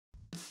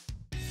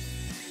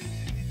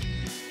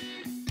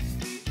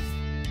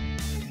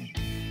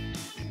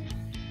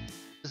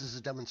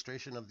a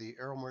demonstration of the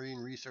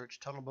Aeromarine Research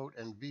Tunnelboat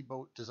and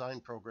V-Boat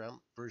Design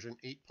Program, version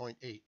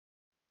 8.8.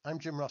 I'm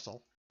Jim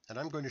Russell, and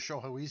I'm going to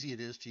show how easy it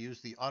is to use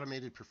the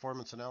Automated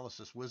Performance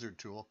Analysis Wizard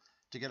tool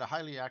to get a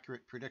highly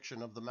accurate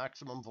prediction of the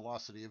maximum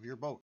velocity of your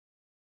boat.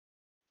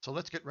 So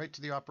let's get right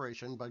to the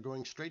operation by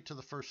going straight to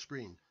the first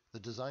screen, the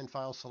Design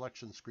File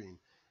Selection screen,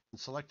 and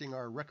selecting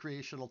our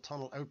Recreational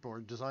Tunnel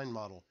Outboard design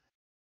model.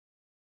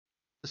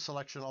 This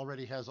selection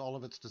already has all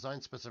of its design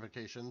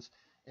specifications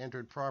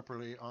entered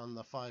properly on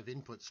the 5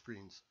 input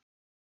screens.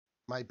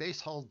 My base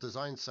hull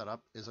design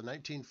setup is a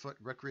 19-foot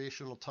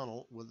recreational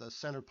tunnel with a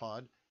center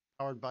pod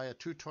powered by a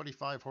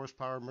 225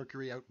 horsepower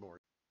Mercury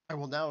outboard. I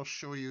will now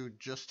show you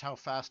just how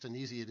fast and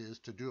easy it is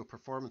to do a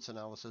performance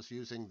analysis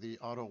using the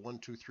Auto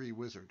 123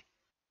 wizard.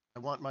 I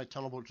want my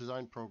tunnelboat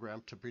design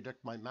program to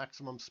predict my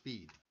maximum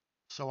speed.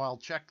 So I'll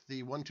check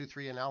the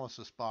 123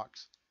 analysis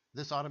box.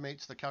 This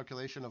automates the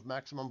calculation of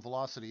maximum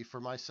velocity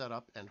for my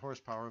setup and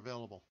horsepower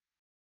available.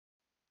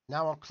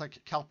 Now I'll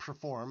click Calc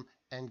Perform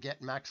and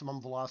get maximum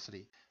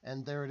velocity,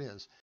 and there it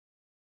is.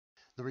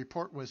 The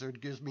report wizard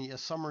gives me a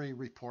summary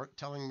report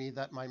telling me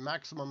that my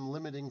maximum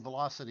limiting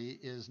velocity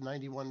is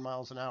 91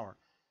 miles an hour.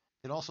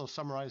 It also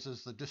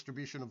summarizes the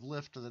distribution of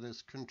lift that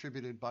is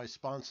contributed by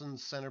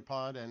sponsons, center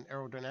pod, and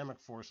aerodynamic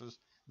forces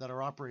that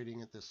are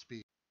operating at this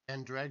speed,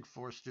 and drag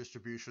force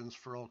distributions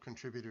for all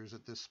contributors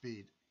at this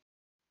speed.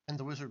 And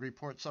the wizard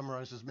report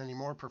summarizes many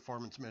more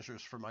performance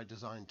measures for my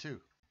design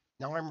too.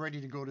 Now I'm ready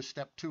to go to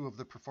step 2 of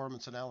the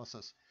performance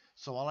analysis,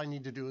 so all I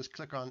need to do is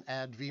click on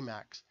Add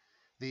Vmax.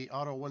 The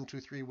Auto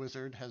 123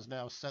 wizard has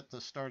now set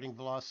the starting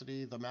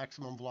velocity, the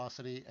maximum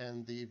velocity,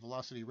 and the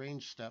velocity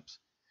range steps,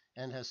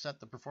 and has set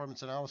the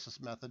performance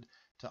analysis method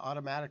to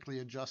automatically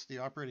adjust the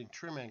operating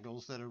trim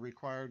angles that are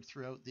required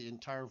throughout the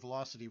entire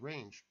velocity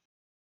range.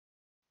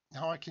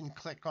 Now I can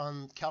click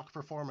on Calc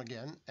Perform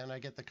again, and I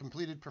get the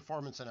completed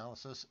performance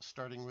analysis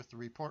starting with the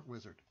report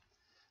wizard.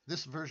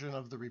 This version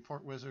of the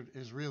report wizard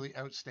is really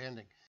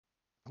outstanding.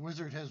 The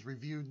wizard has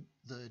reviewed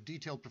the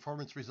detailed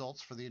performance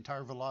results for the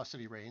entire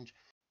velocity range.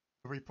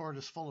 The report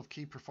is full of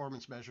key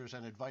performance measures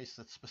and advice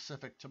that's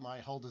specific to my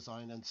hull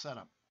design and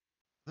setup.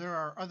 There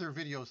are other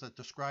videos that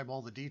describe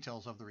all the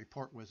details of the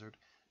report wizard,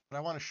 but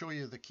I want to show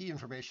you the key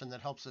information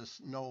that helps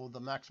us know the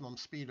maximum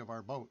speed of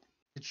our boat.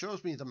 It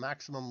shows me the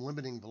maximum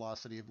limiting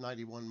velocity of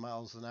 91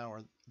 miles an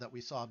hour that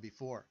we saw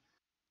before.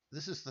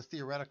 This is the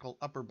theoretical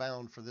upper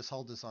bound for this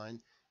hull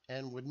design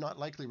and would not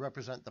likely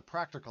represent the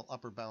practical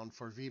upper bound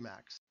for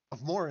Vmax.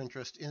 Of more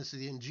interest is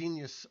the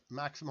ingenious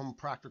maximum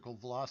practical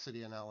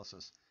velocity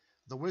analysis.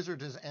 The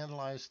wizard has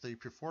analyzed the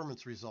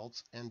performance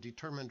results and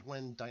determined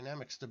when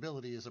dynamic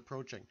stability is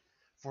approaching.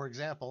 For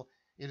example,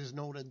 it is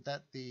noted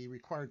that the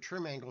required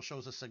trim angle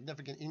shows a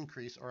significant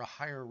increase or a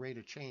higher rate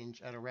of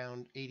change at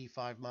around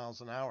 85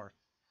 miles an hour.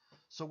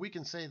 So we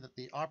can say that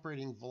the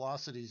operating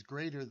velocities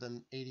greater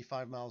than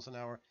 85 miles an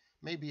hour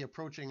may be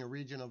approaching a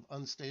region of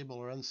unstable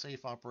or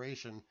unsafe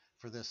operation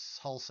for this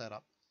hull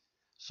setup.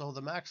 So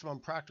the maximum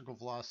practical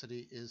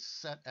velocity is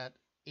set at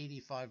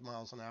 85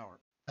 miles an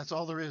hour. That's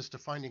all there is to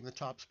finding the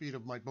top speed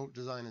of my boat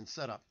design and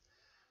setup.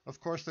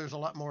 Of course, there's a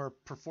lot more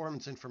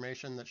performance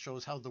information that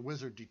shows how the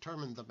wizard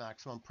determined the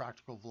maximum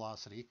practical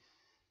velocity.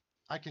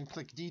 I can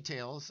click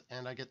Details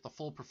and I get the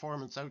full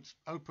performance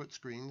output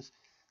screens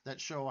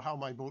that show how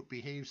my boat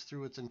behaves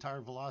through its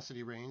entire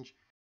velocity range.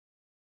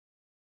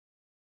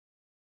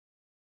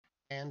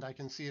 And I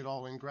can see it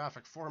all in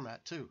graphic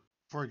format too.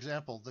 For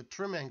example, the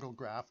trim angle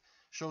graph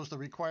shows the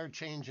required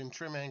change in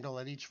trim angle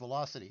at each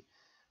velocity.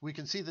 We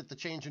can see that the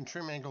change in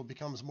trim angle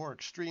becomes more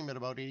extreme at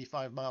about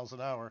 85 miles an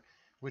hour,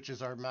 which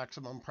is our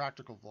maximum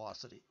practical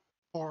velocity.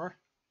 Or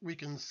we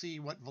can see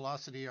what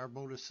velocity our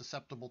boat is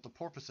susceptible to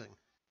porpoising,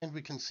 and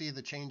we can see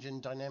the change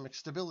in dynamic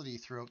stability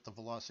throughout the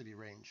velocity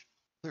range.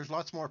 There's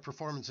lots more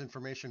performance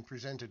information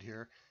presented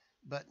here,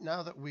 but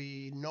now that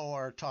we know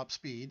our top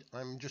speed,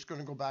 I'm just going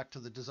to go back to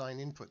the design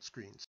input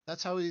screens.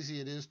 That's how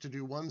easy it is to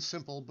do one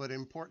simple but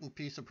important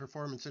piece of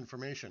performance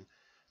information,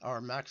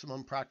 our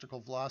maximum practical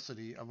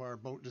velocity of our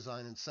boat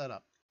design and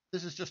setup.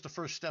 This is just a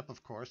first step,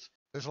 of course.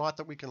 There's a lot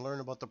that we can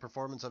learn about the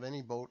performance of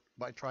any boat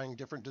by trying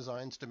different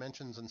designs,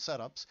 dimensions, and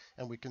setups,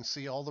 and we can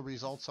see all the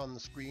results on the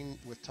screen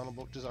with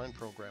Tunnelboat Design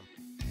Program.